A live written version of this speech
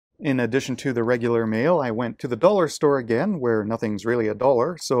In addition to the regular mail, I went to the dollar store again, where nothing's really a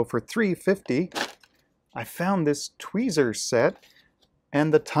dollar. So for $3.50, I found this tweezer set,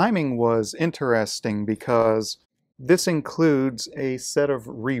 and the timing was interesting because this includes a set of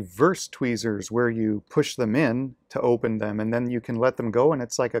reverse tweezers where you push them in to open them, and then you can let them go, and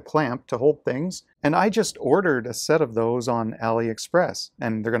it's like a clamp to hold things. And I just ordered a set of those on AliExpress,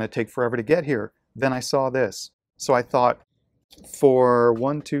 and they're going to take forever to get here. Then I saw this. So I thought, for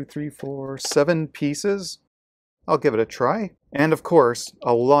 7 pieces, I'll give it a try. And of course,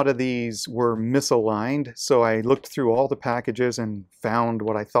 a lot of these were misaligned, so I looked through all the packages and found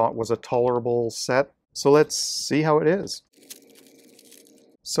what I thought was a tolerable set. So let's see how it is.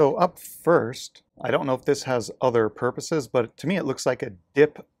 So up first, I don't know if this has other purposes, but to me it looks like a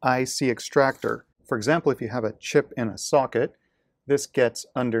dip IC extractor. For example, if you have a chip in a socket, this gets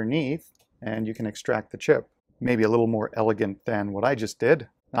underneath and you can extract the chip. Maybe a little more elegant than what I just did.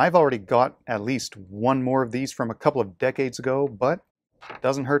 I've already got at least one more of these from a couple of decades ago, but it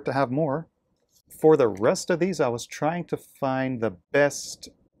doesn't hurt to have more. For the rest of these, I was trying to find the best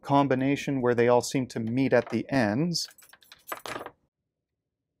combination where they all seem to meet at the ends.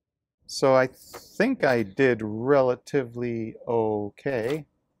 So I think I did relatively okay,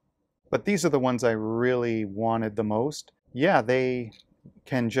 but these are the ones I really wanted the most. Yeah, they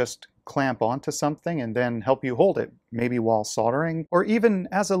can just clamp onto something and then help you hold it, maybe while soldering, or even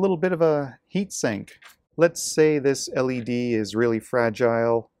as a little bit of a heat sink. Let's say this LED is really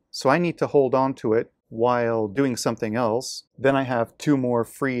fragile, so I need to hold on to it while doing something else. Then I have 2 more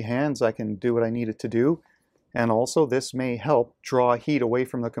free hands, I can do what I need it to do. And also this may help draw heat away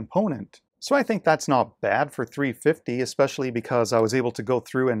from the component. So I think that's not bad for $3.50, especially because I was able to go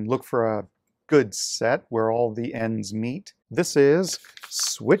through and look for a good set where all the ends meet. This is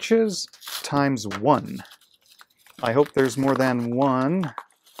switches times 1. I hope there's more than one.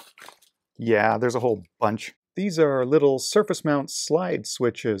 Yeah, there's a whole bunch. These are little surface mount slide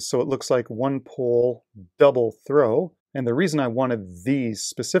switches, so it looks like 1 pole double throw. And the reason I wanted these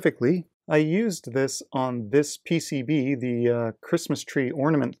specifically, I used this on this PCB, the Christmas tree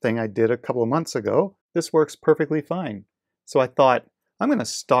ornament thing I did a couple of months ago. This works perfectly fine. So I thought, I'm going to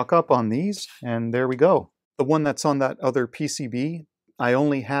stock up on these, and there we go. The one that's on that other PCB, I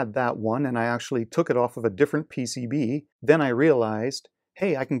only had that one, and I actually took it off of a different PCB. Then I realized,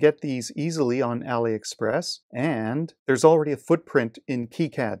 hey, I can get these easily on AliExpress, and there's already a footprint in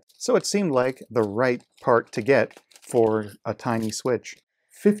KiCad. So it seemed like the right part to get for a tiny switch.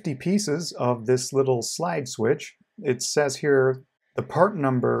 50 pieces of this little slide switch. It says here the part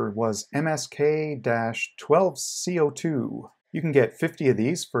number was MSK-12CO2. You can get 50 of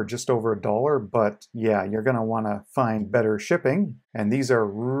these for just over $1, but yeah, you're going to want to find better shipping. And these are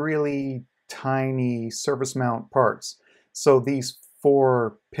really tiny surface mount parts. So these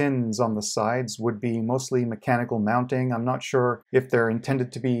 4 pins on the sides would be mostly mechanical mounting. I'm not sure if they're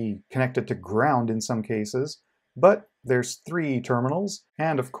intended to be connected to ground in some cases, but there's 3 terminals.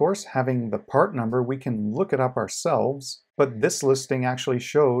 And of course, having the part number, we can look it up ourselves. But this listing actually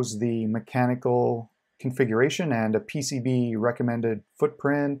shows the mechanical configuration and a PCB recommended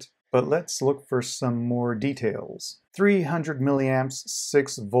footprint. But let's look for some more details. 300 milliamps,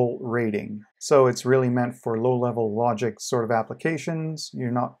 6 volt rating. So it's really meant for low-level logic sort of applications. You're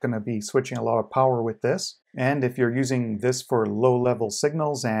not going to be switching a lot of power with this. And if you're using this for low-level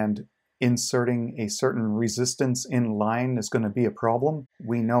signals and inserting a certain resistance in line is going to be a problem.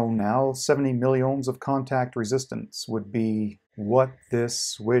 We know now 70 milliohms of contact resistance would be what this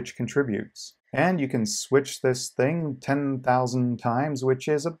switch contributes. And you can switch this thing 10,000 times, which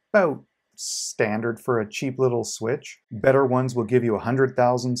is about standard for a cheap little switch. Better ones will give you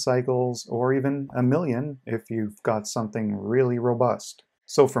 100,000 cycles or even 1,000,000 if you've got something really robust.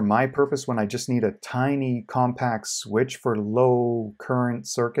 So for my purpose, when I just need a tiny compact switch for low current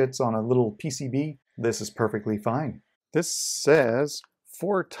circuits on a little PCB, this is perfectly fine. This says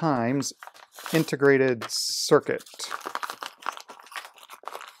 4 times integrated circuit.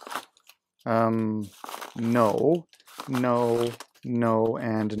 No, no, no,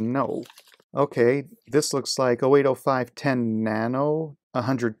 and no. Okay, this looks like 0805 10 nano,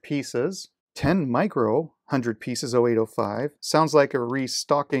 100 pieces. 10 micro, 100 pieces, 0805. Sounds like a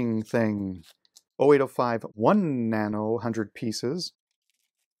restocking thing. 0805 1 nano, 100 pieces.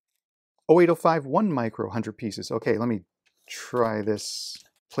 0805 1 micro, 100 pieces. Okay, let me try this.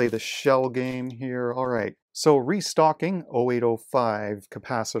 Play the shell game here. All right. So restocking 0805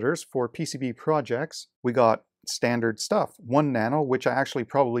 capacitors for PCB projects. We got standard stuff. 1 nano, which I actually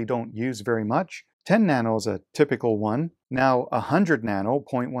probably don't use very much. 10 nano is a typical one. Now 100 nano,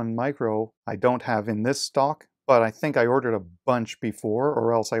 0.1 micro, I don't have in this stock, but I think I ordered a bunch before,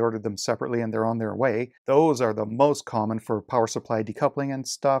 or else I ordered them separately and they're on their way. Those are the most common for power supply decoupling and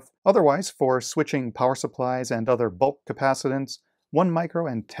stuff. Otherwise, for switching power supplies and other bulk capacitance, 1 micro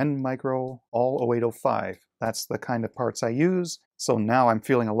and 10 micro, all 0805. That's the kind of parts I use. So now I'm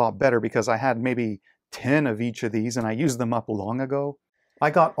feeling a lot better because I had maybe 10 of each of these and I used them up long ago. I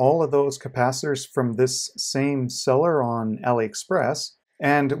got all of those capacitors from this same seller on AliExpress.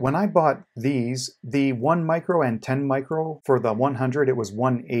 And when I bought these, the 1 micro and 10 micro, for the 100 it was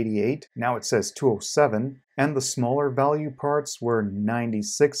 188, now it says 207, and the smaller value parts were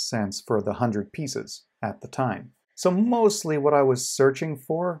 96 cents for the 100 pieces at the time. So mostly what I was searching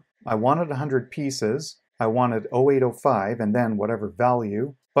for, I wanted 100 pieces, I wanted 0805 and then whatever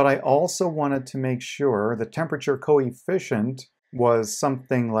value, but I also wanted to make sure the temperature coefficient was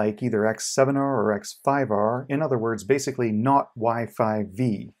something like either X7R or X5R, in other words, basically not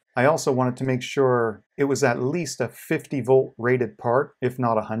Y5V. I also wanted to make sure it was at least a 50 volt rated part, if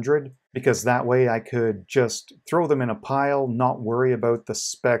not 100, because that way I could just throw them in a pile, not worry about the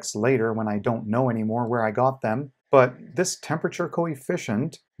specs later when I don't know anymore where I got them. But this temperature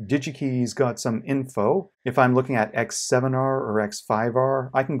coefficient, DigiKey's got some info. If I'm looking at X7R or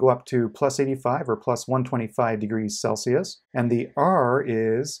X5R, I can go up to plus 85 or plus 125 degrees Celsius. And the R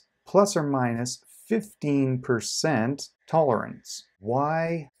is plus or minus 15% tolerance.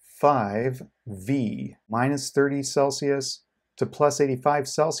 Y5V, minus 30 Celsius to plus 85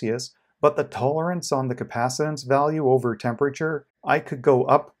 Celsius. But the tolerance on the capacitance value over temperature, I could go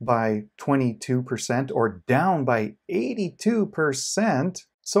up by 22% or down by 82%.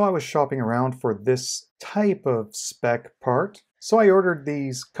 So I was shopping around for this type of spec part. So I ordered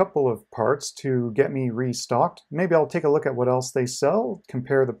these couple of parts to get me restocked. Maybe I'll take a look at what else they sell,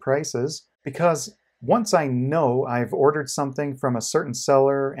 compare the prices, because once I know I've ordered something from a certain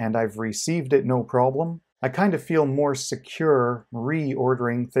seller and I've received it no problem, I kind of feel more secure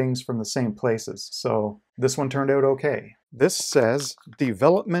reordering things from the same places. So this one turned out okay. This says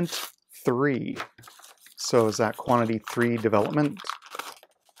development 3. So is that quantity 3 development?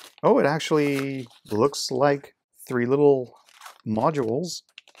 Oh, it actually looks like 3 little modules.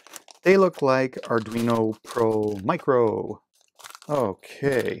 They look like Arduino Pro Micro.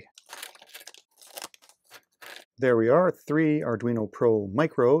 Okay. There we are, 3 Arduino Pro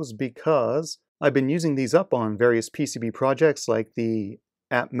Micros, because I've been using these up on various PCB projects like the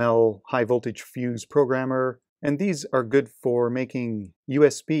Atmel high voltage fuse programmer, and these are good for making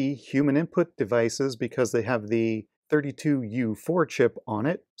USB human input devices because they have the 32U4 chip on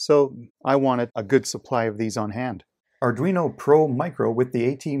it, so I wanted a good supply of these on hand. Arduino Pro Micro with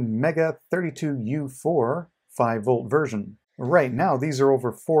the AT Mega 32U4 5-volt version. Right now, these are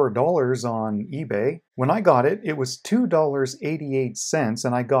over $4 on eBay. When I got it, it was $2.88,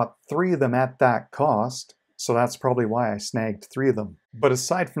 and I got 3 of them at that cost, so that's probably why I snagged 3 of them. But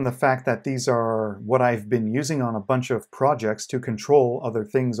aside from the fact that these are what I've been using on a bunch of projects to control other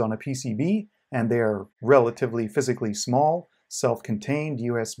things on a PCB, and they are relatively physically small, self-contained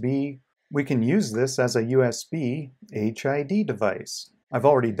USB, we can use this as a USB HID device. I've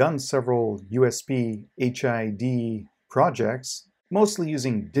already done several USB HID projects, mostly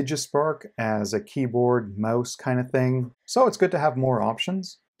using Digispark as a keyboard, mouse kind of thing, so it's good to have more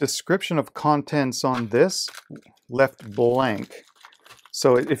options. Description of contents on this left blank.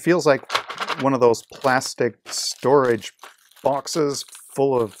 So it feels like one of those plastic storage boxes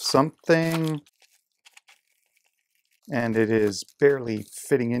full of something, and it is barely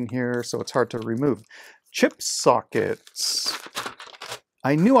fitting in here, so it's hard to remove. Chip sockets.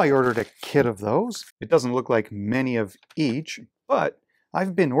 I knew I ordered a kit of those. It doesn't look like many of each, but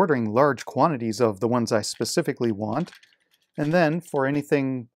I've been ordering large quantities of the ones I specifically want. And then for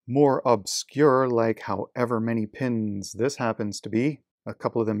anything more obscure, like however many pins this happens to be, a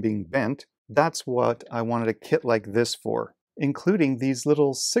couple of them being bent, that's what I wanted a kit like this for, including these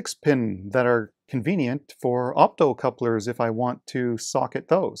little 6-pin that are convenient for optocouplers if I want to socket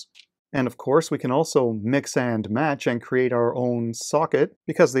those. And of course, we can also mix and match and create our own socket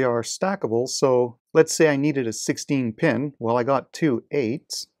because they are stackable. So let's say I needed a 16-pin. Well, I got 2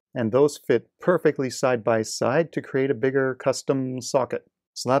 8s, and those fit perfectly side by side to create a bigger custom socket.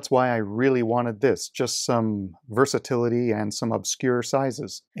 So that's why I really wanted this, just some versatility and some obscure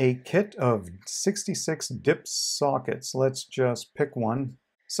sizes. A kit of 66 dip sockets. Let's just pick one.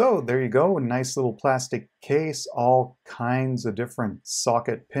 So there you go, a nice little plastic case, all kinds of different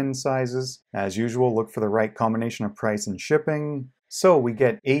socket pin sizes. As usual, look for the right combination of price and shipping. So we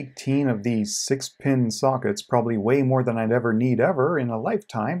get 18 of these 6-pin sockets, probably way more than I'd ever need ever in a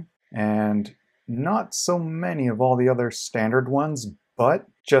lifetime. And not so many of all the other standard ones, but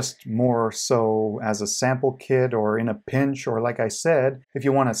just more so as a sample kit or in a pinch, or like I said, if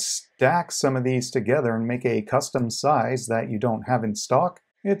you want to stack some of these together and make a custom size that you don't have in stock,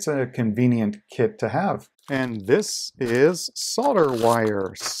 it's a convenient kit to have. And this is solder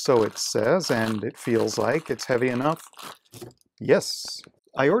wire, so it says, and it feels like it's heavy enough. Yes,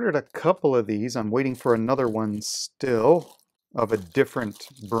 I ordered a couple of these. I'm waiting for another one still of a different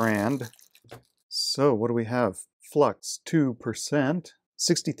brand. So what do we have? Flux 2%,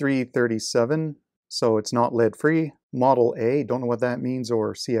 6337, so it's not lead free. Model A, don't know what that means,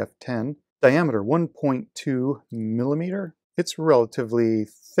 or CF10. Diameter 1.2 millimeter. It's relatively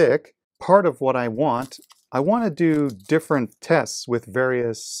thick. Part of what I want to do different tests with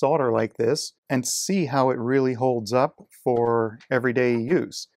various solder like this and see how it really holds up for everyday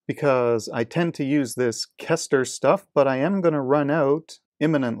use. Because I tend to use this Kester stuff, but I am going to run out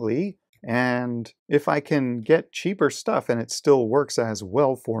imminently. And if I can get cheaper stuff and it still works as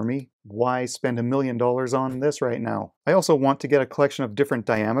well for me, why spend $1 million on this right now? I also want to get a collection of different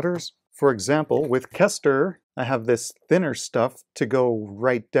diameters. For example, with Kester, I have this thinner stuff to go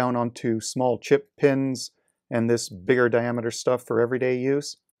right down onto small chip pins and this bigger diameter stuff for everyday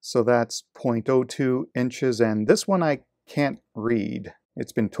use. So that's 0.02 inches, and this one I can't read.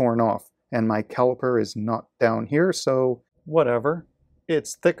 It's been torn off, and my caliper is not down here, so whatever.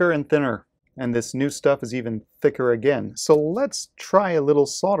 It's thicker and thinner, and this new stuff is even thicker again. So let's try a little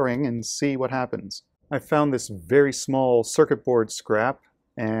soldering and see what happens. I found this very small circuit board scrap,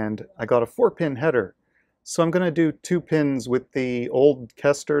 and I got a 4-pin header. So I'm going to do 2 pins with the old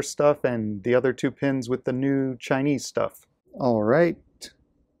Kester stuff and the other 2 pins with the new Chinese stuff. All right.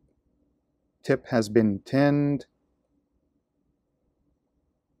 Tip has been tinned.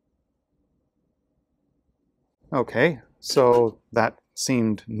 Okay, so that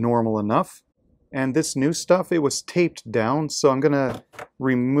seemed normal enough. And this new stuff, it was taped down, so I'm going to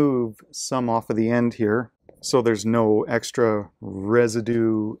remove some off of the end here so there's no extra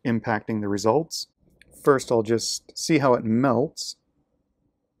residue impacting the results. First, I'll just see how it melts.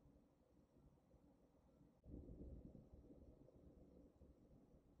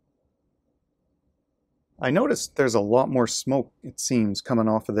 I noticed there's a lot more smoke, it seems, coming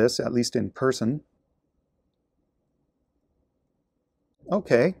off of this, at least in person.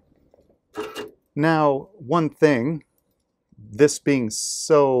 Okay. Now, one thing, this being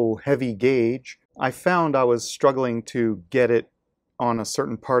so heavy gauge, I found I was struggling to get it on a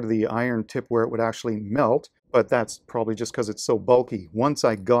certain part of the iron tip where it would actually melt, but that's probably just because it's so bulky. Once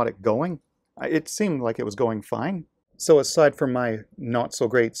I got it going, it seemed like it was going fine. So aside from my not so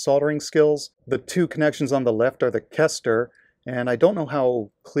great soldering skills, the 2 connections on the left are the Kester, and I don't know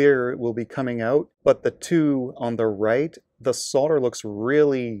how clear it will be coming out, but the 2 on the right, the solder looks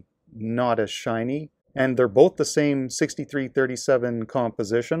really not as shiny, and they're both the same 6337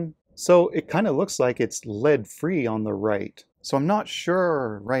 composition. So it kind of looks like it's lead-free on the right. So I'm not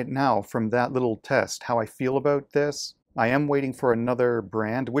sure right now from that little test how I feel about this. I am waiting for another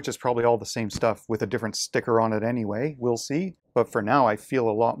brand, which is probably all the same stuff with a different sticker on it anyway. We'll see. But for now, I feel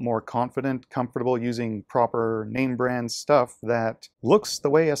a lot more confident, comfortable using proper name brand stuff that looks the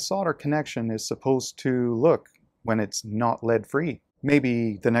way a solder connection is supposed to look when it's not lead-free.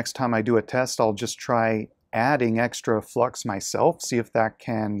 Maybe the next time I do a test, I'll just try adding extra flux myself, see if that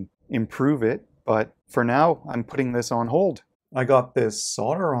can improve it. But for now, I'm putting this on hold. I got this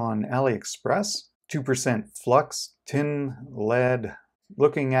solder on AliExpress, 2% flux, tin, lead.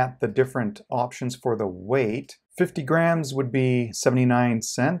 Looking at the different options for the weight, 50 grams would be 79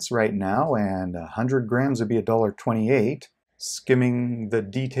 cents right now, and 100 grams would be $1.28. Skimming the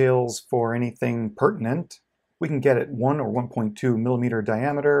details for anything pertinent, we can get it 1 or 1.2 millimeter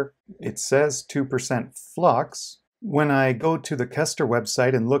diameter. It says 2% flux. When I go to the Kester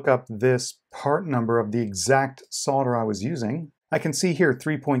website and look up this part number of the exact solder I was using, I can see here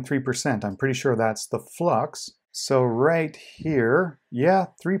 3.3%. I'm pretty sure that's the flux. So right here, yeah,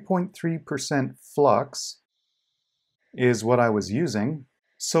 3.3% flux is what I was using.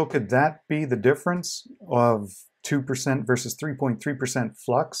 So could that be the difference of 2% versus 3.3%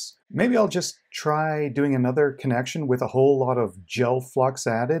 flux? Maybe I'll just try doing another connection with a whole lot of gel flux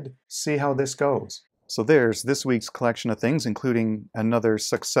added, see how this goes. So there's this week's collection of things, including another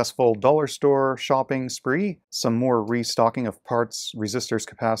successful dollar store shopping spree, some more restocking of parts, resistors,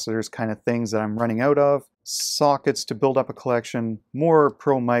 capacitors, kind of things that I'm running out of, sockets to build up a collection, more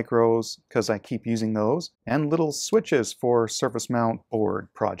Pro Micros, because I keep using those, and little switches for surface mount board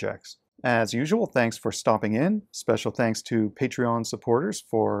projects. As usual, thanks for stopping in. Special thanks to Patreon supporters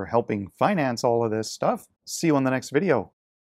for helping finance all of this stuff. See you on the next video.